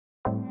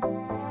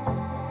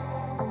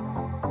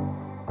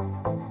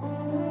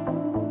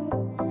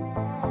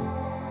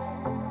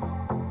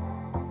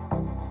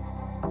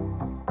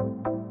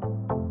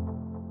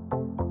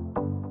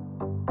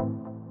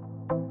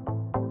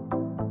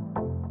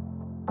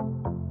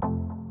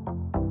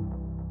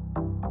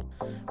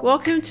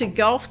Welcome to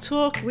Golf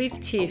Talk with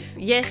Tiff.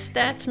 Yes,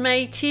 that's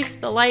me, Tiff,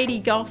 the lady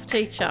golf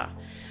teacher.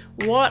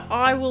 What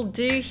I will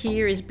do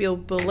here is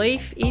build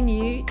belief in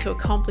you to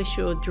accomplish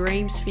your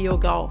dreams for your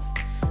golf.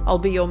 I'll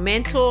be your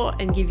mentor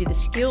and give you the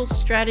skills,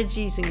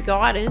 strategies, and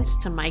guidance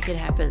to make it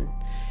happen.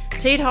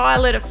 Tee it high,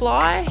 let it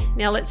fly.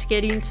 Now let's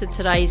get into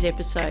today's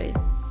episode.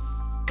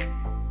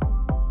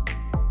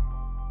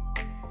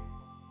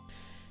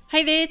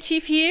 Hey there,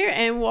 Tiff here,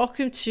 and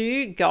welcome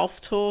to Golf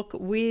Talk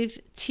with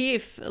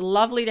Tiff.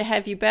 Lovely to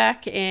have you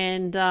back,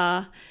 and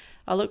I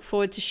look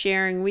forward to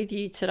sharing with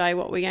you today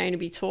what we're going to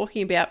be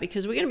talking about,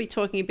 because we're going to be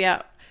talking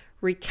about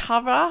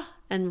recover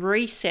and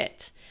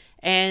reset.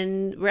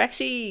 And we're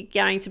actually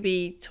going to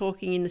be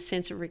talking in the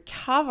sense of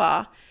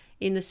recover,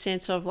 in the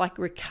sense of like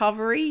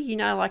recovery,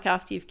 like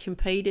after you've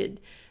competed.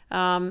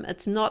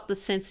 It's not the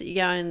sense that you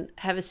go and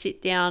have a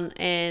sit down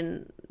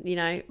and,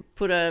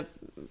 put a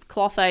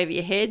cloth over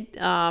your head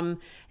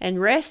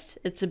and rest.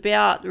 It's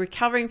about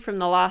recovering from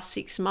the last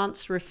 6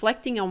 months,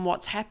 reflecting on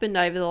what's happened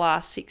over the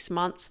last 6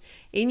 months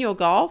in your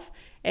golf,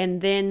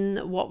 and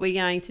then what we're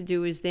going to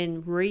do is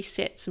then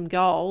reset some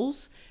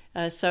goals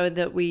so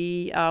that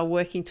we are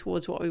working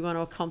towards what we want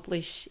to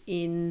accomplish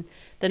in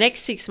the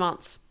next 6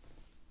 months.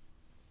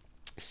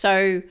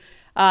 So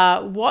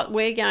what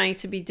we're going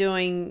to be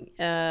doing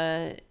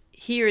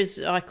here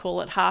is, I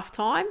call it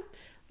halftime.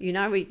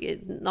 We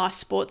get nice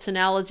sports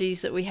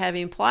analogies that we have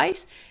in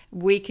place.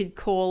 We could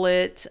call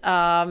it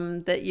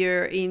that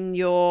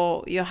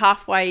you're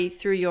halfway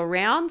through your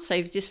round. So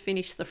you've just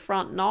finished the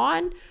front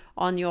 9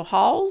 on your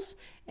holes,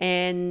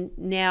 and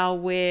now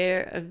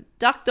we're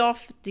ducked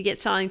off to get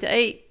something to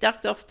eat,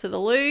 ducked off to the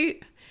loo.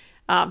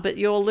 But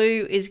your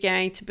loo is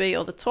going to be,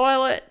 or the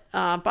toilet,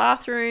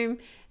 bathroom,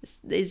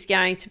 is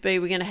going to be,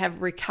 we're going to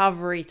have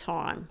recovery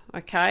time.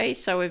 Okay,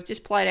 so we've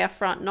just played our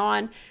front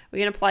 9. We're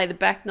going to play the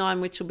back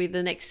 9, which will be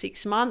the next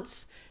 6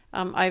 months,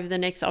 over the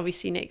next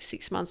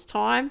 6 months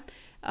time,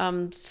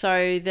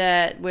 so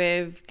that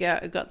we've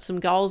got some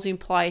goals in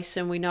place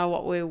and we know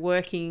what we're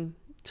working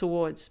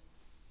towards.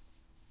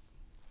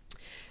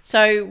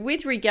 So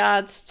with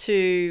regards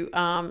to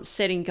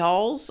setting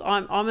goals,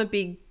 I'm a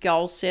big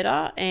goal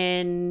setter,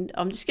 and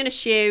I'm just going to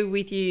share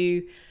with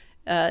you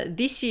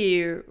this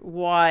year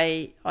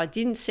why I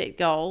didn't set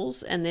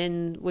goals, and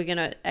then we're going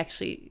to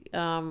actually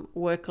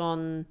work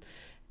on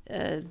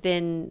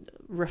then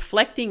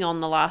reflecting on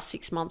the last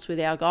 6 months with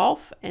our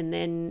golf, and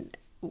then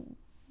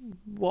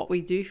what we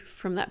do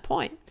from that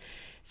point.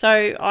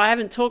 So I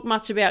haven't talked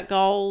much about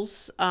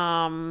goals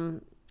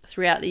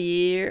throughout the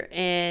year,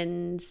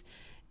 and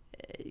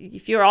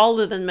if you're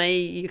older than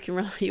me,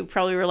 you'll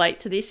probably relate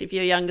to this. If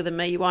you're younger than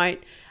me, you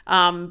won't.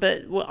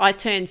 But I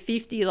turned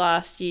 50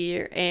 last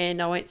year,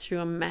 and I went through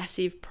a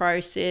massive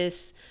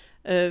process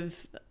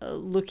of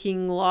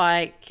looking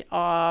like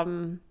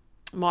my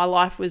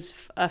life was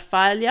a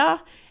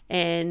failure,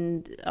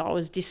 and I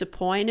was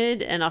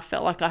disappointed, and I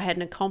felt like I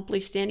hadn't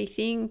accomplished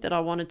anything that I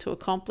wanted to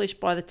accomplish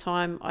by the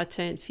time I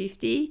turned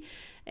 50.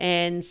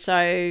 And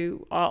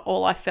so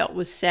all I felt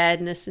was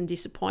sadness and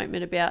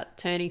disappointment about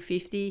turning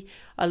 50.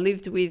 I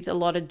lived with a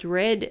lot of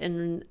dread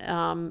and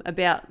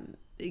about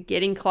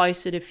getting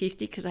closer to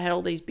 50, because I had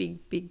all these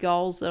big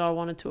goals that I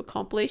wanted to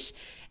accomplish,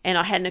 and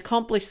I hadn't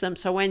accomplished them.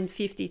 So when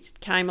 50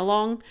 came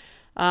along,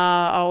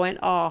 I went,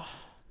 oh,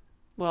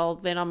 well,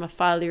 then I'm a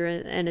failure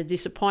and a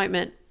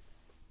disappointment.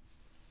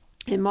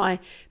 And my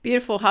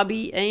beautiful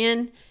hubby,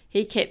 Ian,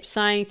 he kept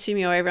saying to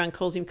me, or everyone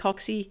calls him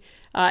Coxie,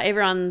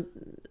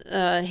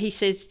 he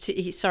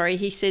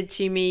said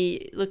to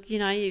me, look,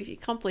 you've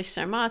accomplished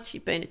so much.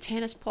 You've been a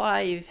tennis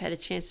player. You've had a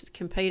chance to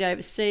compete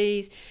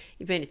overseas.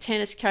 You've been a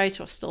tennis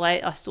coach.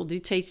 I still do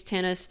teach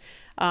tennis.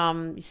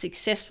 You're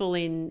successful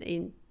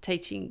in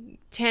teaching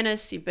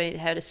tennis. You've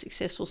had a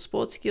successful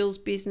sports skills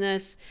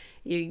business.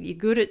 You're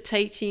good at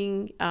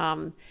teaching.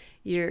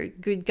 You're a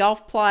good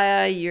golf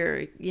player.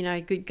 You're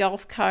a good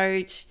golf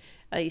coach.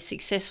 You're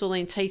successful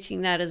in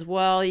teaching that as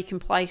well. You can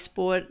play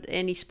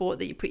any sport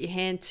that you put your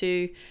hand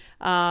to.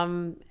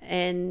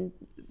 And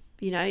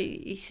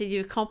he said,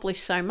 you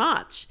accomplished so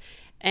much,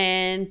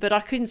 but I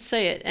couldn't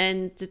see it.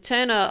 And to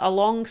turn a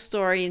long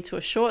story into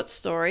a short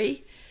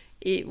story,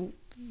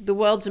 the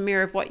world's a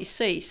mirror of what you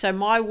see. So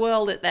my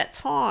world at that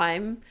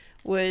time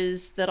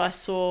was that I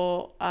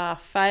saw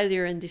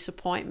failure and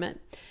disappointment.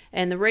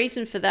 And the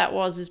reason for that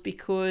is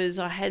because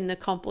I hadn't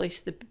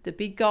accomplished the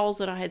big goals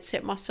that I had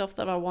set myself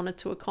that I wanted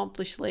to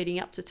accomplish leading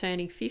up to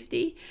turning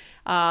 50.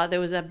 There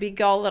was a big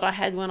goal that I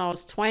had when I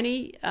was when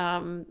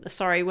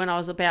I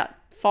was about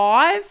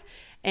 5,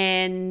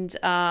 and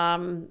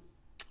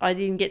I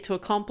didn't get to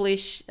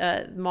accomplish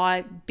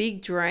my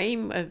big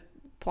dream of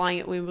playing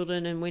at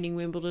Wimbledon and winning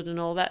Wimbledon and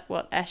all that,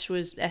 what Ash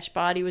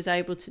Barty was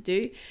able to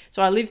do.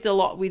 So I lived a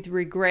lot with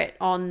regret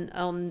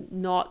on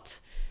not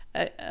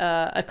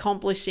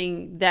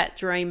accomplishing that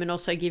dream, and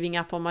also giving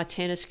up on my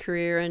tennis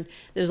career, and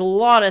there's a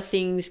lot of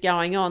things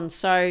going on.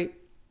 So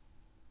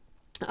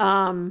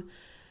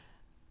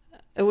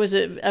it was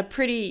a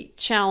pretty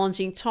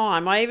challenging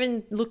time. I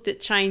even looked at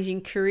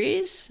changing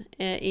careers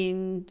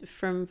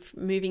from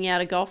moving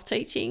out of golf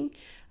teaching,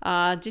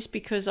 just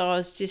because I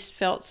was just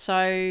felt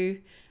so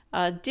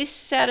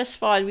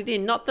dissatisfied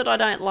within. Not that I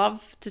don't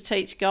love to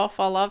teach golf.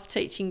 I love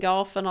teaching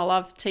golf, and I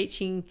love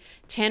teaching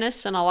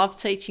tennis, and I love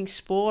teaching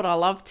sport. I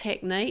love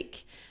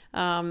technique.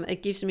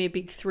 It gives me a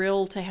big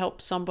thrill to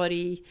help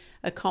somebody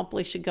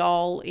accomplish a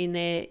goal in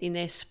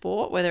their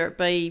sport, whether it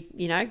be,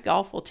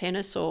 golf or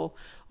tennis or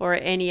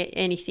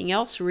anything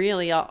else.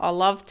 Really, I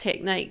love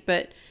technique,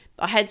 but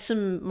I had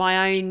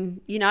my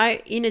own,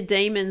 inner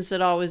demons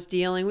that I was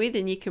dealing with,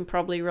 and you can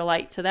probably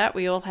relate to that.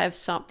 We all have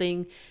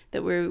something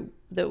that we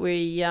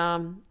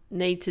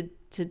need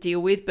to deal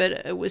with,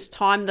 but it was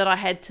time that I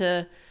had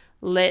to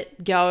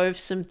let go of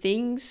some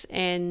things,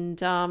 and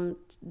to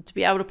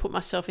be able to put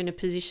myself in a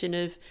position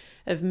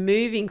of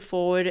moving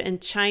forward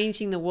and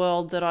changing the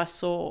world that I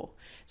saw.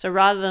 So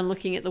rather than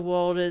looking at the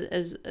world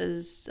as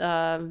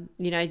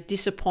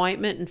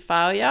disappointment and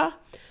failure,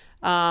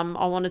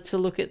 I wanted to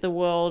look at the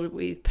world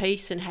with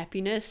peace and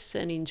happiness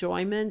and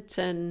enjoyment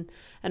and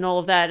all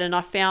of that. And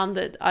I found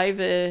that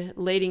over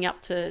leading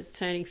up to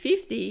turning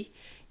 50,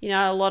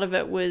 a lot of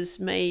it was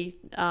me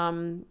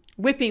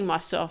whipping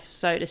myself,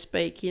 so to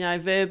speak,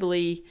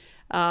 verbally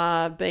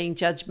being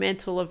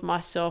judgmental of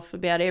myself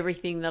about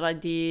everything that I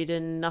did,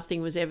 and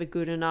nothing was ever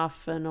good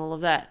enough and all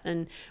of that.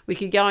 And we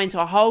could go into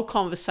a whole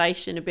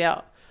conversation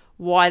about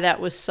why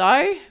that was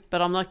so,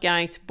 but I'm not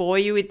going to bore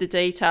you with the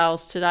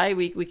details today.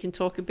 We can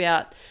talk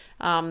about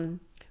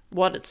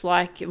what it's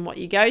like and what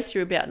you go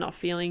through about not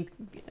feeling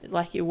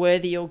like you're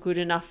worthy or good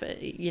enough,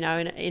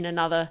 in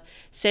another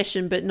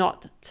session, but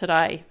not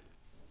today.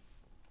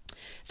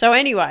 So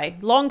anyway,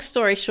 long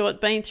story short,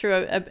 been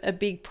through a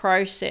big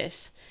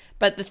process.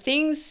 But the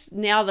things,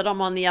 now that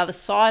I'm on the other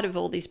side of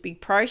all this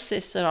big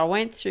process that I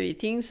went through,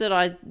 things that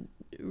I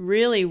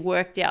really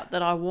worked out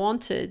that I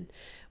wanted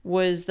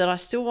was that I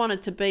still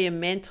wanted to be a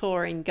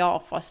mentor in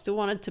golf. I still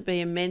wanted to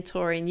be a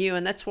mentor in you.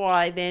 And that's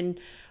why then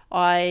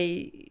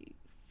I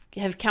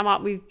have come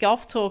up with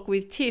Golf Talk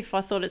with Tiff.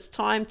 I thought it's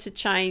time to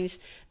change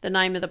the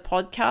name of the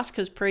podcast,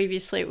 because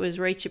previously it was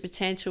Reach Your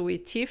Potential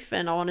with Tiff,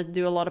 and I wanted to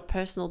do a lot of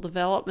personal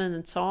development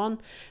and so on.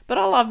 But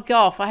I love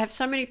golf. I have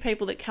so many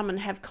people that come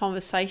and have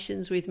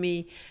conversations with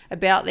me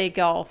about their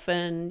golf,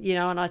 and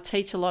and I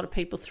teach a lot of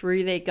people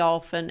through their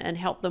golf and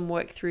help them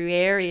work through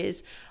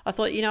areas. I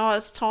thought,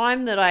 it's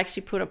time that I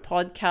actually put a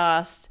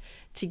podcast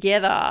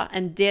together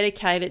and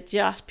dedicate it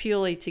just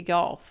purely to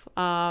golf,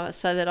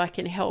 so that I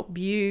can help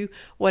you,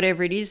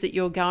 whatever it is that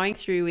you're going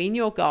through in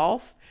your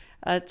golf,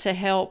 to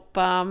help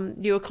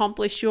you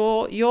accomplish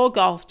your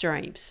golf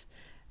dreams,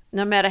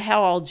 no matter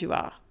how old you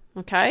are.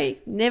 Okay?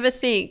 Never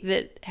think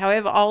that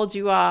however old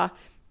you are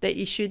that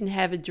you shouldn't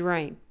have a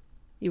dream.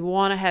 You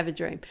want to have a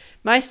dream.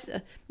 Most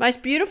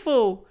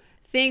beautiful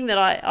thing that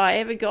I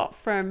ever got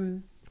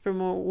from a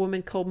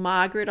woman called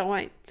Margaret, I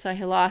won't say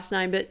her last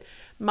name, but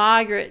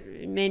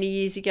Margaret many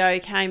years ago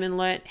came and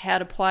learnt how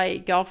to play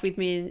golf with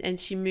me, and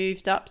she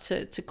moved up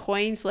to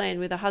Queensland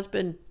with her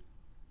husband.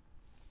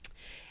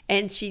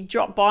 And she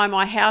dropped by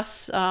my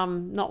house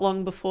not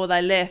long before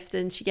they left,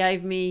 and she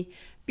gave me a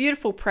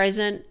beautiful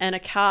present and a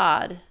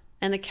card.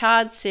 And the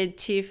card said,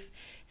 "Tiff,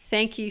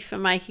 thank you for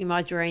making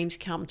my dreams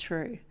come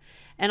true."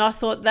 And I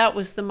thought that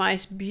was the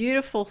most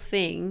beautiful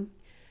thing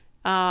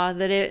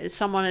that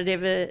someone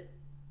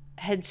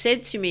had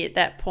said to me at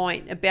that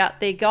point about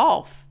their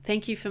golf.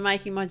 Thank you for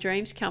making my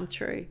dreams come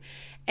true.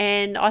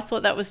 And I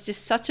thought that was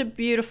just such a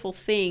beautiful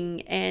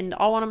thing, and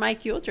I want to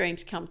make your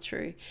dreams come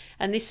true.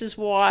 And this is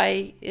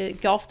why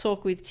Golf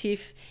Talk with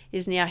Tiff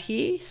is now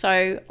here.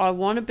 So I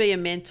want to be a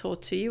mentor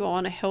to you. I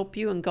want to help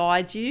you and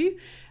guide you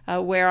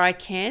where I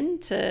can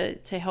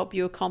to help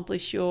you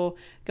accomplish your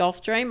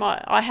golf dream.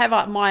 I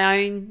have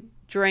my own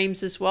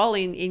dreams as well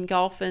in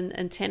golf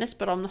and tennis,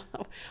 but I'm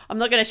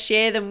not going to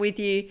share them with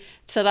you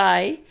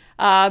today.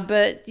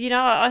 But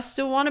I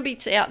still want to be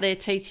out there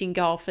teaching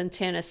golf and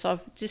tennis.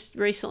 I've just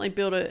recently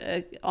built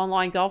a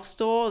online golf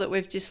store that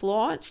we've just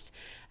launched,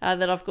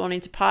 that I've gone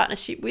into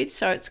partnership with.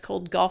 So it's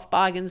called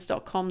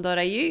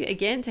golfbargains.com.au,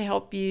 again, to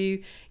help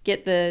you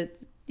get the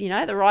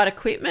right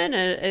equipment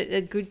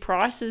at good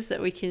prices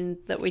that we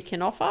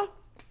can offer.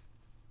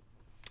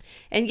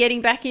 And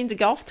getting back into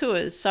golf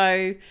tours.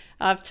 So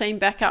I've teamed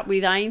back up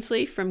with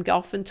Ainsley from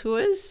Golf and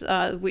Tours,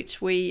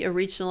 which we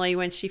originally,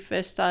 when she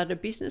first started a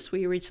business,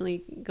 we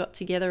originally got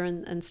together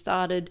and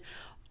started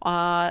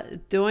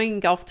doing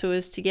golf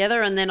tours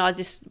together. And then I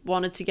just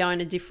wanted to go in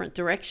a different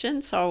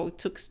direction, so I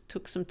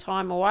took some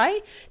time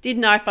away.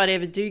 Didn't know if I'd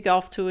ever do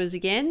golf tours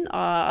again.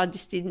 I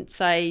just didn't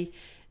say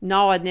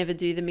no, I'd never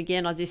do them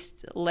again. I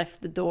just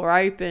left the door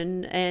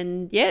open,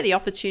 and the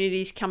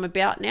opportunities come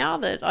about now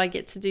that I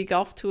get to do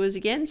golf tours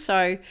again.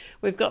 So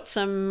we've got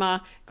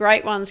some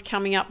great ones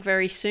coming up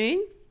very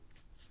soon.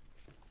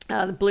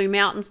 The Blue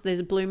Mountains.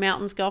 There's a Blue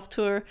Mountains golf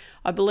tour.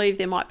 I believe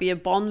there might be a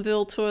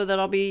Bonneville tour that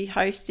I'll be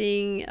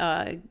hosting,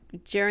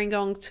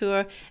 Gerringong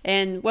tour.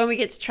 And when we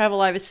get to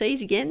travel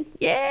overseas again,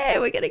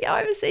 we're going to go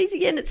overseas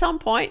again at some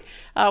point.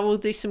 We'll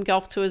do some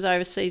golf tours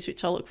overseas,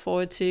 which I look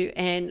forward to.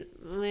 And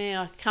man,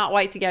 I can't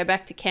wait to go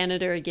back to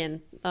Canada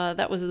again.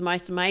 That was the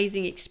most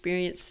amazing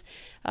experience,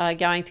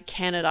 going to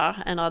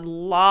Canada. And I'd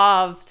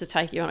love to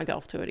take you on a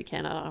golf tour to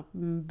Canada.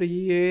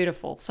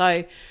 Beautiful.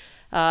 So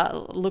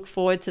look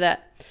forward to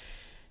that.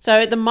 So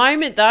at the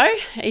moment, though,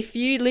 if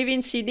you live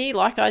in Sydney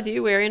like I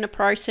do, we're in a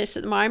process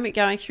at the moment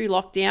going through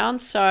lockdown.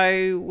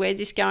 So we're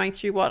just going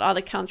through what other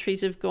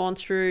countries have gone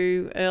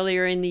through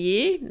earlier in the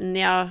year.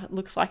 Now it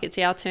looks like it's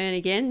our turn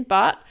again.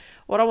 But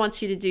what I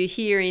want you to do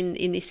here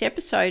in this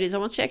episode is I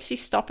want you to actually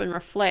stop and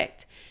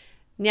reflect.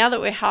 Now that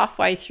we're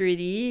halfway through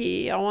the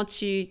year, I want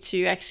you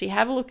to actually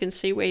have a look and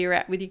see where you're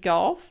at with your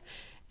golf.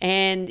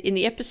 And in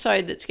the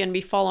episode that's going to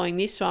be following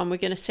this one, we're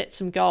going to set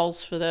some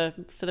goals for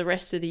the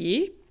rest of the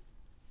year.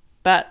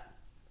 But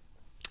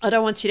I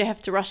don't want you to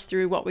have to rush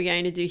through what we're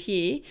going to do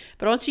here,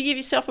 but I want you to give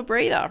yourself a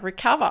breather,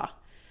 recover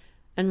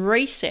and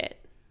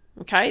reset.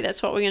 Okay,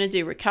 that's what we're going to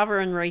do, recover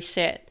and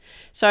reset.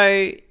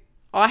 So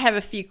I have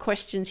a few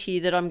questions here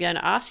that I'm going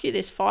to ask you.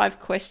 There's 5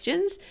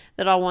 questions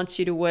that I want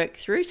you to work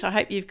through. So I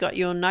hope you've got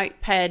your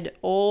notepad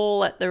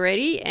all at the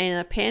ready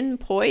and a pen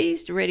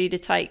poised, ready to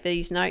take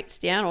these notes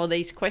down, or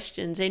these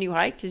questions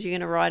anyway, because you're going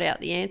to write out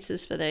the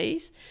answers for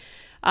these.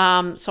 So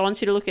I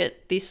want you to look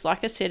at this,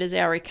 like I said, as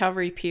our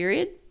recovery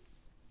period.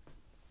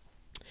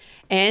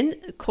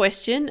 And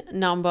question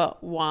number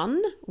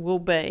 1 will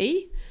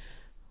be,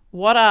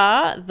 what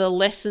are the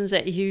lessons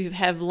that you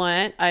have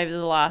learnt over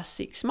the last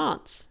 6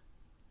 months?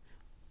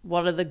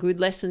 What are the good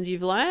lessons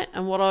you've learnt,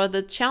 and what are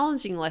the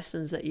challenging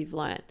lessons that you've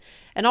learnt?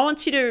 And I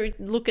want you to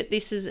look at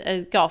this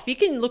as golf. You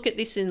can look at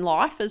this in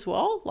life as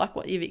well, like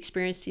what you've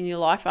experienced in your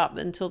life up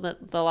until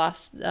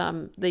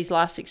these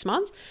last 6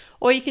 months,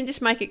 or you can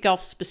just make it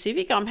golf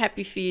specific. I'm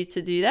happy for you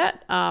to do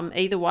that.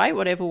 Either way,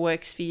 whatever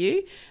works for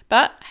you.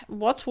 But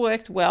what's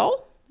worked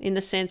well in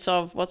the sense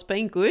of what's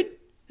been good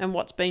and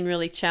what's been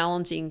really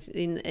challenging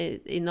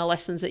in the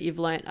lessons that you've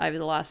learnt over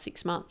the last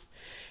 6 months.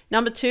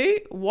 Number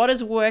 2, what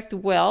has worked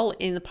well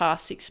in the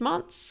past 6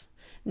 months?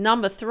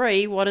 Number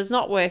 3, what has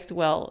not worked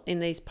well in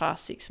these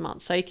past 6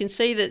 months? So you can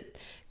see that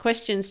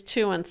questions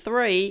 2 and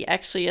 3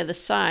 actually are the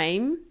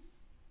same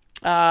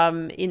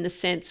in the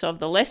sense of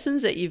the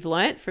lessons that you've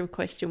learnt from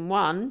question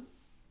 1,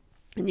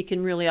 and you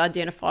can really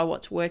identify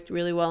what's worked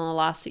really well in the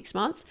last 6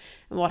 months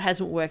and what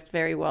hasn't worked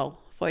very well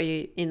for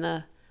you in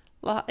the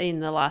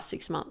last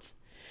 6 months.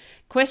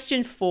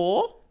 Question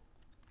 4,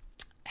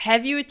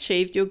 have you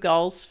achieved your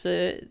goals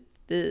for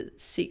the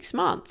 6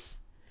 months?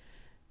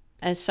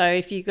 And so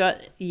if you got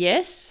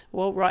yes,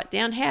 well, write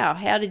down how.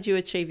 How did you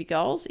achieve your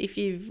goals? If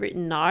you've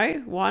written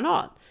no, why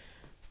not?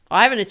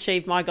 I haven't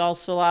achieved my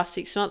goals for the last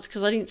 6 months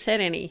because I didn't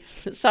set any.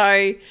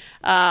 So,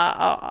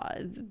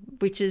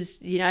 which is,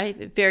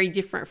 very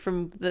different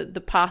from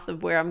the path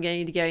of where I'm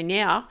going to go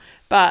now.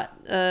 But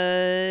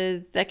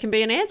that can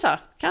be an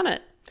answer, can't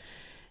it?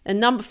 And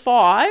number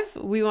 5,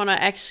 we want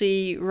to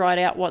actually write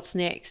out what's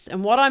next.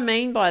 And what I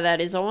mean by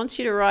that is I want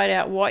you to write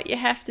out what you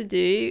have to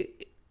do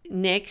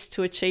next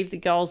to achieve the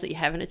goals that you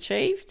haven't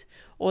achieved,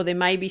 or there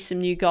may be some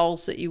new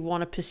goals that you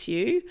want to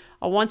pursue.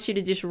 I want you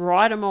to just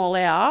write them all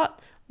out,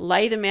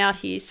 lay them out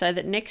here, so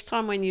that next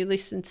time when you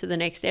listen to the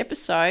next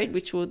episode,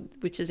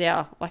 which is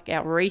our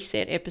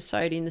reset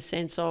episode, in the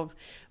sense of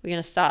we're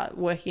going to start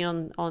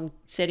working on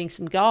setting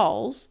some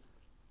goals.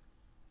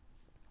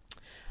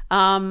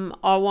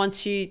 I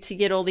want you to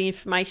get all the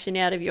information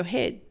out of your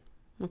head.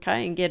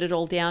 Okay, and get it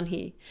all down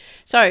here.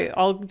 So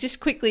I'll just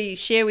quickly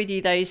share with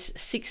you those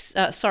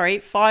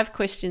 5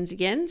 questions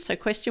again. So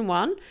question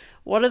 1,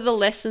 what are the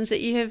lessons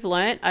that you have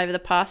learnt over the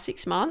past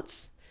 6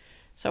 months?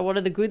 So what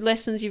are the good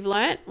lessons you've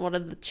learnt? What are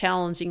the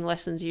challenging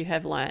lessons you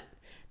have learnt?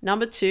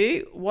 Number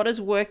 2, what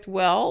has worked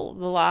well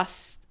the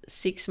last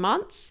 6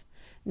 months?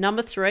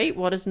 Number 3,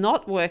 what has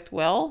not worked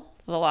well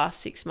for the last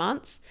 6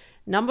 months?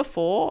 Number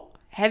 4,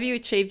 have you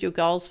achieved your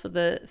goals for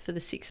the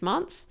 6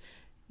 months?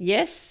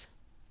 Yes.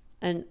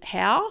 And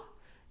how?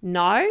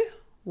 No.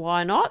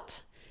 Why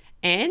not?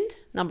 And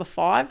number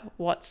 5,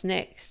 what's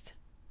next?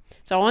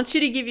 So I want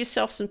you to give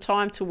yourself some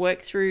time to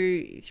work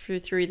through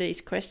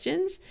these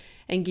questions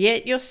and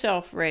get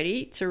yourself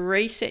ready to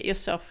reset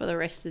yourself for the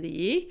rest of the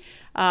year.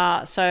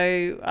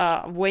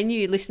 So when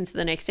you listen to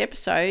the next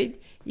episode,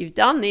 you've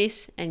done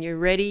this and you're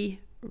ready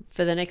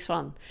for the next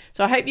one.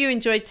 So I hope you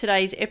enjoyed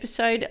today's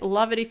episode.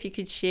 Love it if you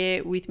could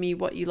share with me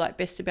what you like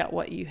best about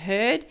what you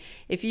heard.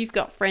 If you've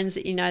got friends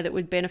that you know that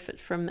would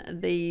benefit from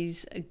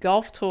these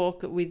Golf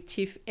Talk with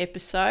Tiff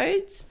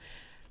episodes,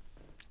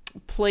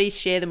 please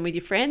share them with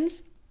your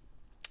friends,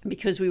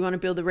 because we want to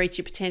build the Reach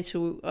Your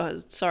Potential,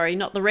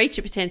 not the Reach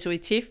Your Potential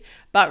with Tiff,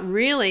 but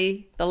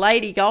really the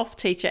lady golf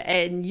teacher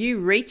and you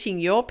reaching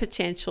your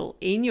potential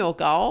in your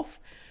golf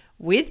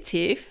with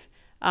Tiff.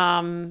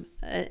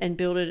 And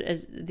build it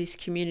as this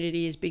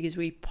community as big as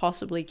we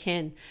possibly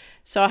can.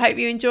 So I hope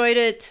you enjoyed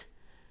it.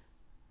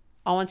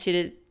 I want you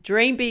to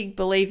Dream big,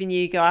 believe in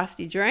you, go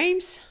after your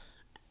dreams.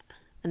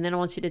 And then I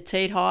want you to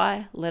tee it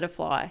high, let it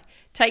fly.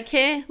 Take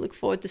care. Look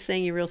forward to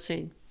seeing you real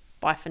soon.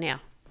 Bye for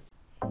now.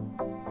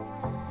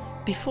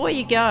 Before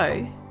you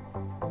go,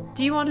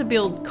 do you want to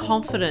build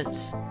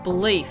confidence,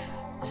 belief,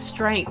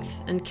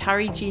 strength, and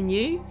courage in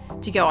you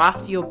to go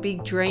after your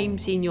big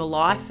dreams in your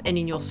life and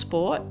in your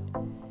sport?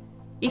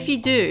 If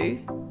you do,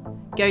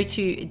 go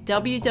to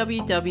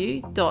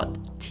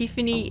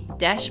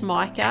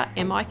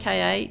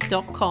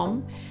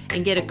www.tiffany-mika.com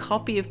and get a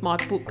copy of my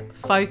book,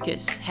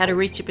 Focus, How to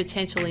Reach Your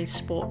Potential in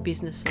Sport,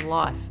 Business and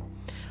Life.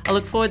 I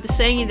look forward to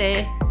seeing you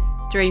there.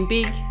 Dream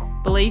big,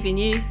 believe in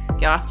you,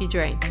 go after your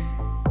dreams.